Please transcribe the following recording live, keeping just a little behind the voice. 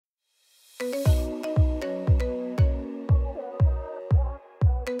Good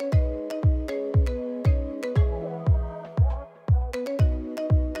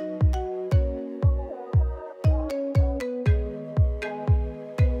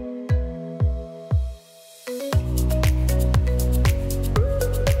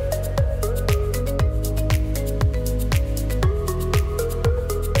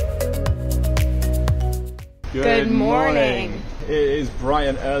morning. It is bright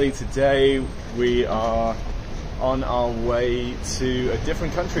and early today. We are on our way to a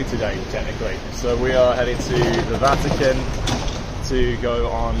different country today, technically. So we are heading to the Vatican to go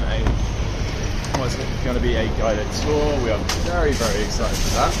on what's going to be a guided tour. We are very, very excited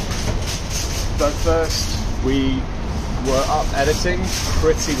for that. But first, we were up editing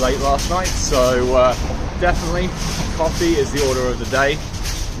pretty late last night, so definitely coffee is the order of the day.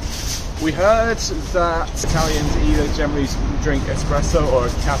 We heard that Italians either generally drink espresso or a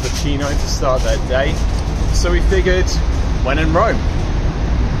cappuccino to start their day, so we figured, when in Rome.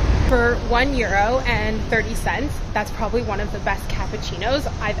 For €1.30, that's probably one of the best cappuccinos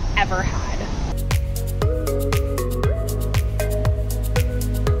I've ever had.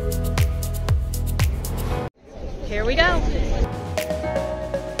 Here we go.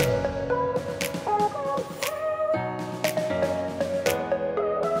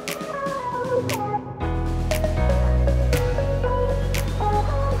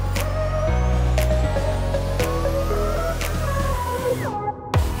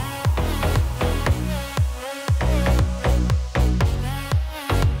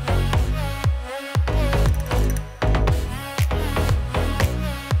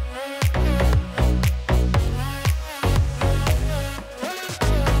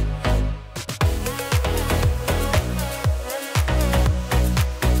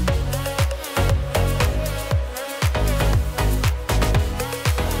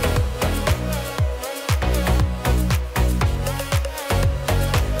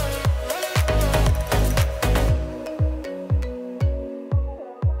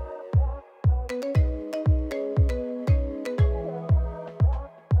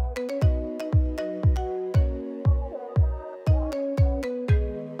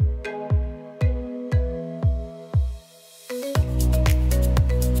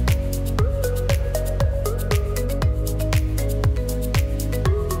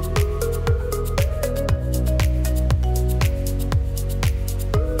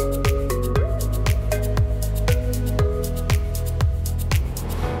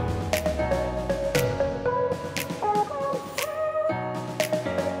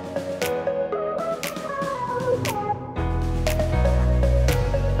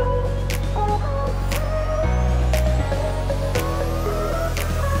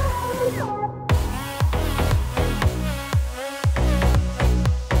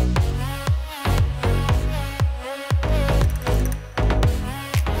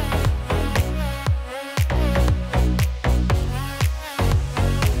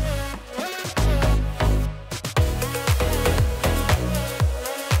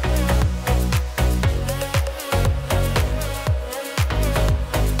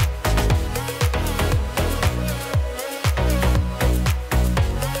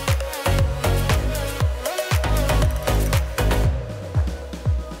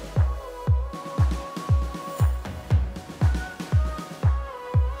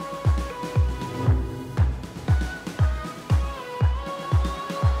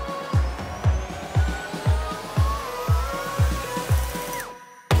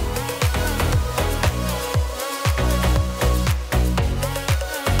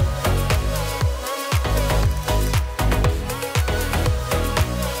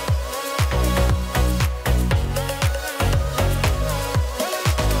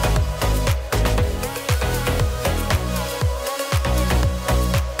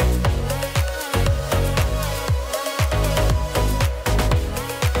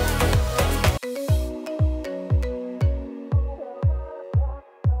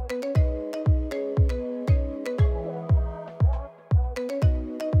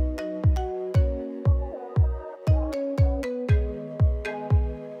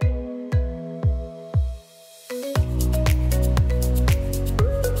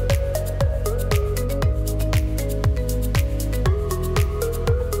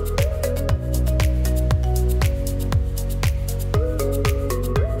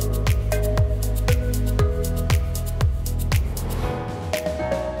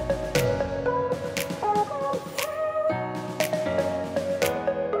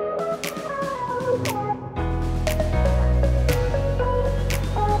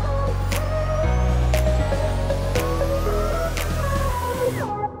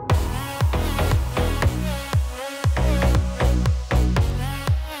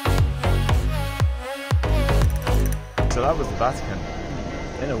 that was the Vatican.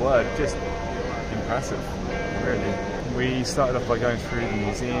 In a word, just impressive, really. We started off by going through the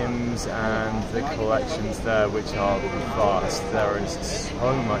museums and the collections there, which are vast. There is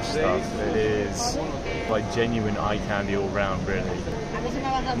so much stuff. It is like genuine eye candy all round, really.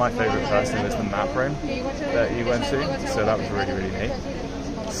 My favourite personally was the map room that you went to, so that was really, really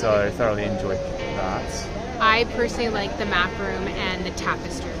neat. So thoroughly enjoyed that. I personally like the map room and the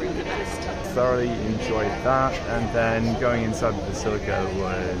tapestry room the best. Thoroughly enjoyed that, and then going inside the Basilica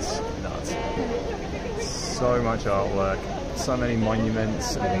was nuts. So much artwork, so many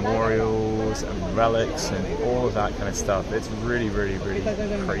monuments and memorials and relics and all of that kind of stuff. It's really, really, really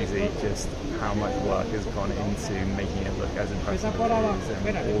crazy just how much work has gone into making it look as impressive as it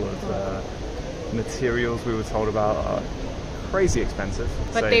is, and all of the materials we were told about are crazy expensive.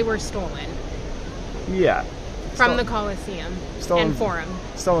 But they were stolen. Yeah. From the Colosseum and Forum.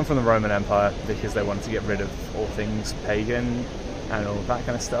 Stolen from the Roman Empire because they wanted to get rid of all things pagan and all that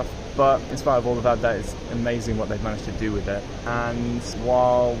kind of stuff. But in spite of all of that, that is amazing what they've managed to do with it. And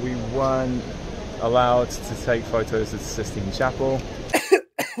while we weren't allowed to take photos of the Sistine Chapel,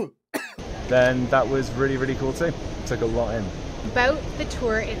 then that was really, really cool too. Took a lot in. About the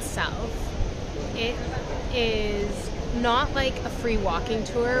tour itself, it is not like a free walking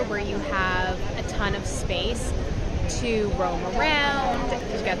tour where you have a ton of space to roam around.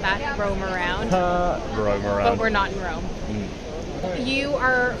 Did you get that? Roam around. Roam around. But we're not in Rome. You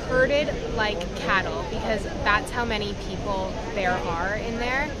are herded like cattle because that's how many people there are in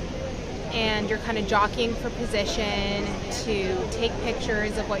there. And you're kind of jockeying for position to take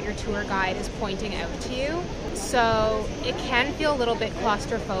pictures of what your tour guide is pointing out to you. So it can feel a little bit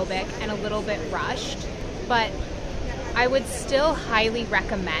claustrophobic and a little bit rushed, but I would still highly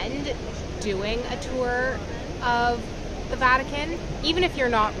recommend doing a tour of the Vatican. Even if you're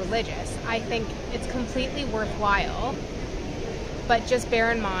not religious, I think it's completely worthwhile. But just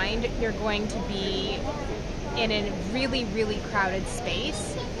bear in mind, you're going to be in a really, really crowded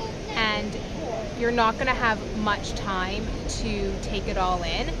space, and you're not going to have much time to take it all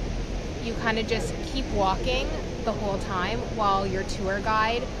in. You kind of just keep walking the whole time while your tour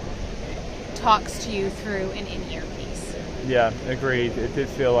guide talks to you through an in-ear piece. Yeah, agreed. It did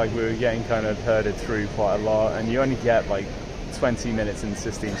feel like we were getting kind of herded through quite a lot, and you only get like 20 minutes in the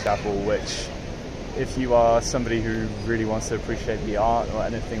Sistine Chapel, which, if you are somebody who really wants to appreciate the art or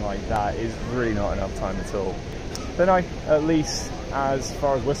anything like that, is really not enough time at all. But no, at least as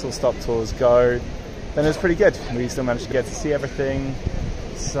far as whistle-stop tours go, then it was pretty good. We still managed to get to see everything.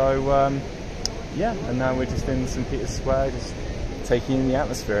 So yeah, and now we're just in St. Peter's Square, just taking in the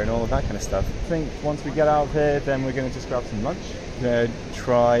atmosphere and all of that kind of stuff. I think once we get out of here, then we're going to just grab some lunch. We're going to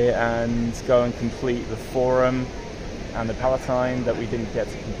try and go and complete the Forum and the Palatine that we didn't get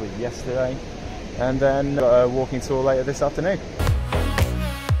to complete yesterday. And then a walking tour later this afternoon.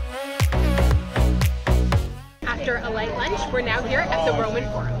 After a light lunch, we're now here at the Roman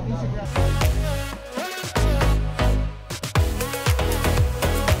Forum.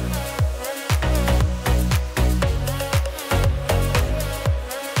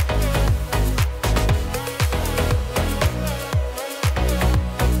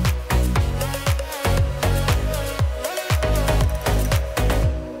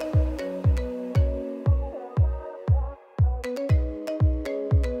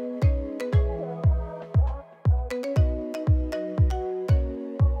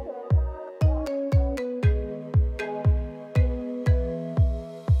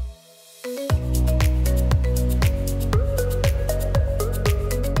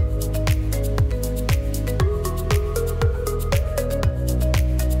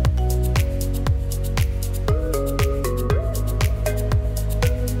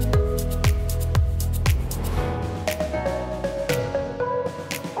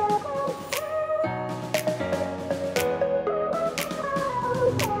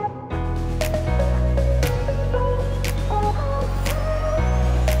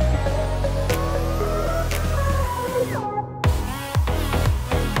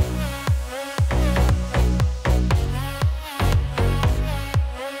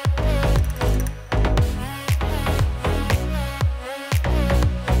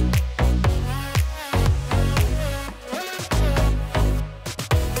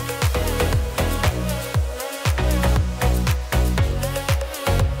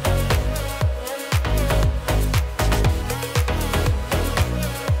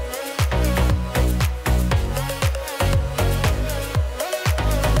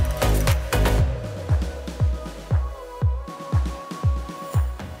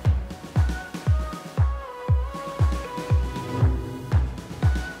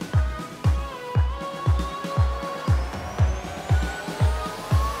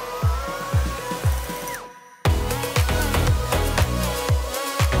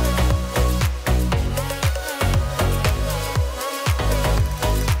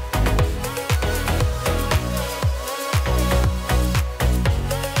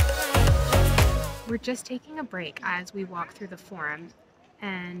 just taking a break as we walk through the Forum,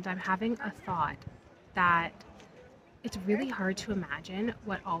 and I'm having a thought that it's really hard to imagine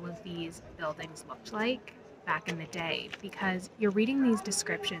what all of these buildings looked like back in the day, because you're reading these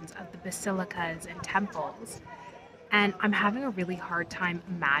descriptions of the basilicas and temples, and I'm having a really hard time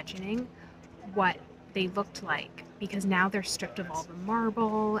imagining what they looked like, because now they're stripped of all the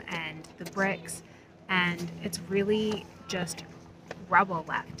marble and the bricks, and it's really just rubble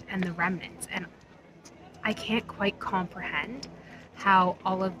left and the remnants. And I can't quite comprehend how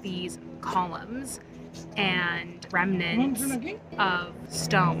all of these columns and remnants of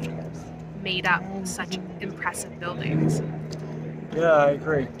stone made up such impressive buildings. Yeah, I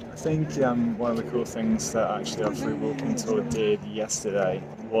agree. I think one of the cool things that actually our free walking tour did yesterday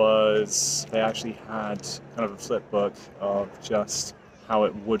was they actually had kind of a flip book of just how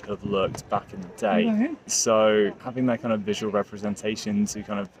it would have looked back in the day. So having that kind of visual representation to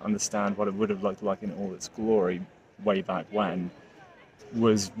kind of understand what it would have looked like in all its glory way back when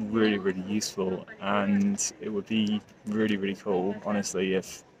was really, really useful. And it would be really, really cool, honestly,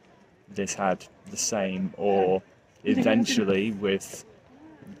 if this had the same, or eventually with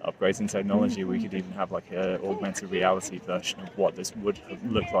upgrades in technology we could even have like a augmented reality version of what this would have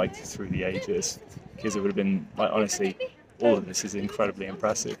looked like through the ages, because it would have been, like, honestly, all of this is incredibly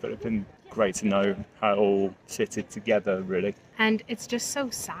impressive, but it'd been great to know how it all fitted together, really. And it's just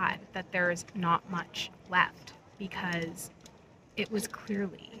so sad that there's not much left, because it was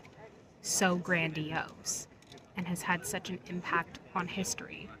clearly so grandiose and has had such an impact on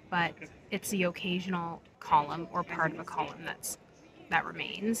history, but it's the occasional column or part of a column that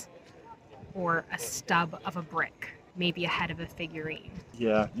remains, or a stub of a brick, maybe a head of a figurine.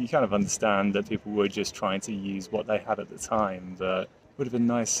 Yeah, you kind of understand that people were just trying to use what they had at the time, but it would have been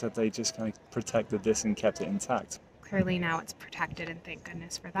nice that they just kind of protected this and kept it intact. Clearly now it's protected, and thank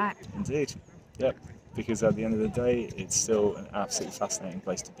goodness for that. Indeed, yep, because at the end of the day, it's still an absolutely fascinating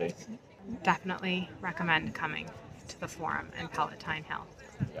place to be. Definitely recommend coming to the Forum and Palatine Hill.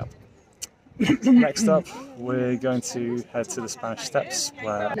 Yep. Next up, we're going to head to the Spanish Steps,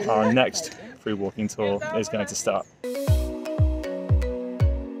 where our next free walking tour is going to start.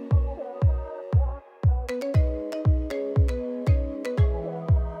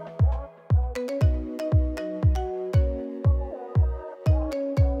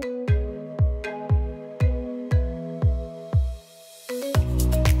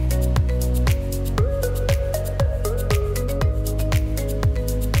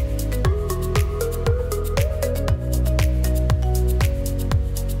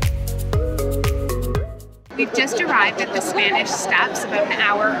 We've just arrived at the Spanish Steps about an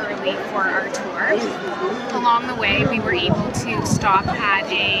hour early for our tour. Along the way, we were able to stop at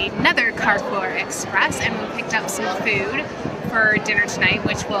another Carrefour Express, and we picked up some food for dinner tonight,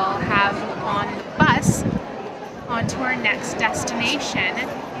 which we'll have on the bus on to our next destination,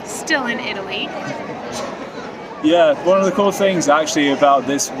 still in Italy. Yeah, one of the cool things actually about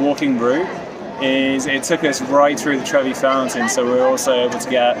this walking route is it took us right through the Trevi Fountain, so we were also able to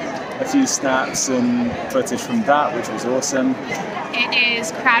get a few snaps and footage from that, which was awesome. It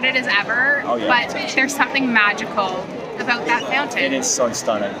is crowded as ever, but there's something magical about that fountain. It is so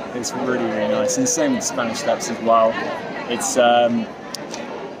stunning. It's really, really nice. And the same with the Spanish Steps as well.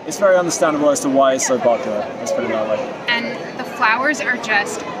 It's very understandable as to why it's so popular, let's put it that way. And the flowers are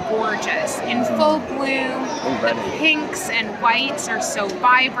just gorgeous, in full bloom. Already. The pinks and whites are so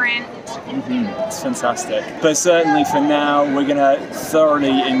vibrant. It's fantastic. But certainly for now, we're going to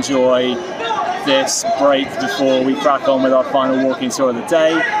thoroughly enjoy this break before we crack on with our final walking tour of the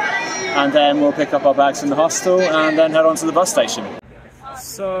day. And then we'll pick up our bags from the hostel and then head on to the bus station.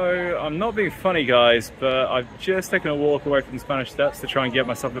 So, I'm not being funny, guys, but I've just taken a walk away from the Spanish Steps to try and get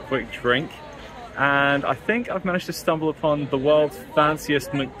myself a quick drink. And I think I've managed to stumble upon the world's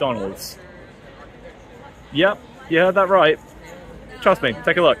fanciest McDonald's. Yep, you heard that right. Trust me,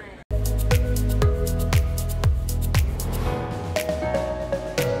 take a look.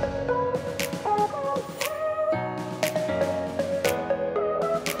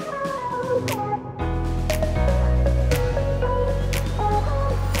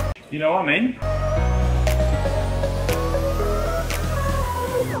 You know what I mean?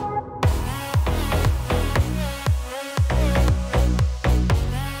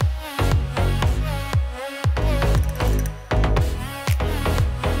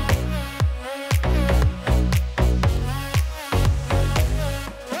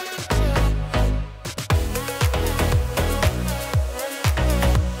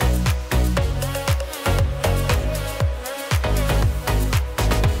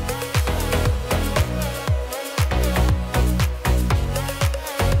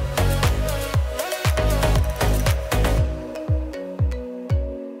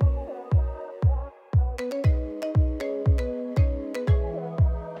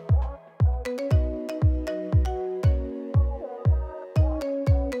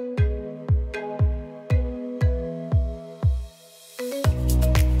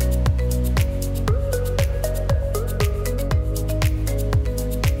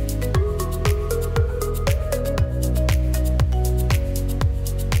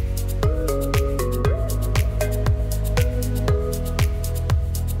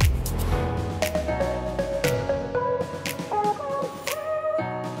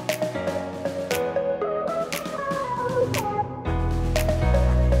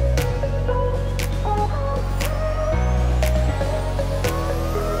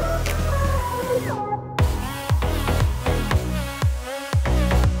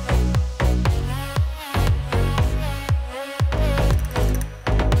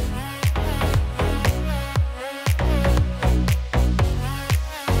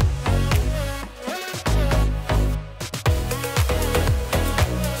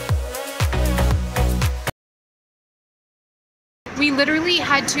 literally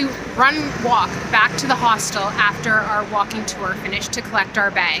had to walk back to the hostel after our walking tour finished to collect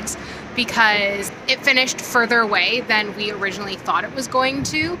our bags because it finished further away than we originally thought it was going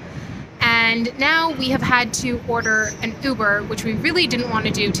to. And now we have had to order an Uber, which we really didn't want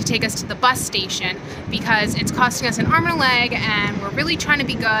to do, to take us to the bus station because it's costing us an arm and a leg, and we're really trying to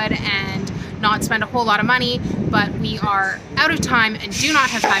be good and not spend a whole lot of money, but we are out of time and do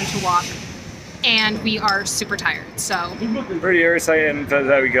not have time to walk, and we are super tired, so. Pretty irritating, but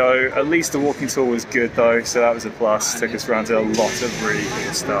there we go. At least the walking tour was good though, so that was a plus. Took us around to a lot of really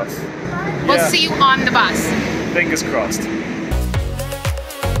cool stuff. We'll see you on the bus. Fingers crossed.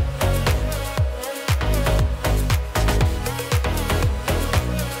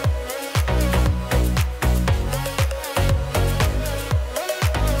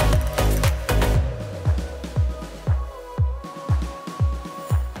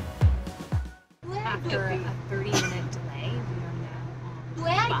 After a 30-minute delay, we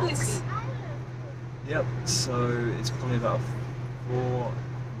are now on the bus. Yep, so it's probably about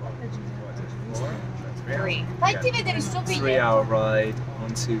 3-hour ride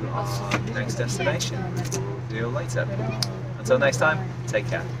onto our next destination. See you later. Until next time, take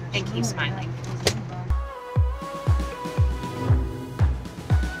care. And keep smiling.